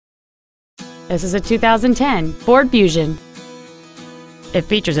This is a 2010 Ford Fusion. It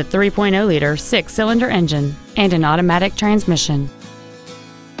features a 3.0-liter six-cylinder engine and an automatic transmission.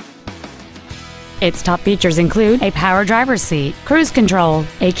 Its top features include a power driver's seat, cruise control,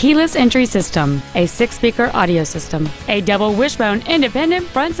 a keyless entry system, a 6-speaker audio system, a double wishbone independent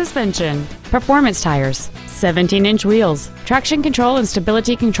front suspension, performance tires, 17-inch wheels, traction control and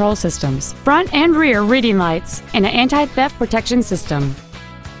stability control systems, front and rear reading lights, and an anti-theft protection system.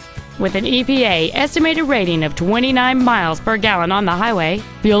 With an EPA estimated rating of 29 miles per gallon on the highway,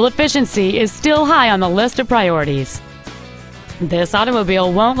 fuel efficiency is still high on the list of priorities. This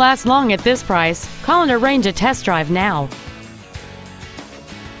automobile won't last long at this price. Call and arrange a test drive now.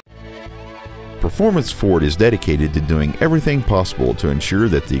 Performance Ford is dedicated to doing everything possible to ensure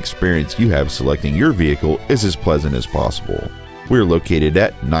that the experience you have selecting your vehicle is as pleasant as possible. We are located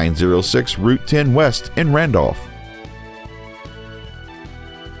at 906 Route 10 West in Randolph.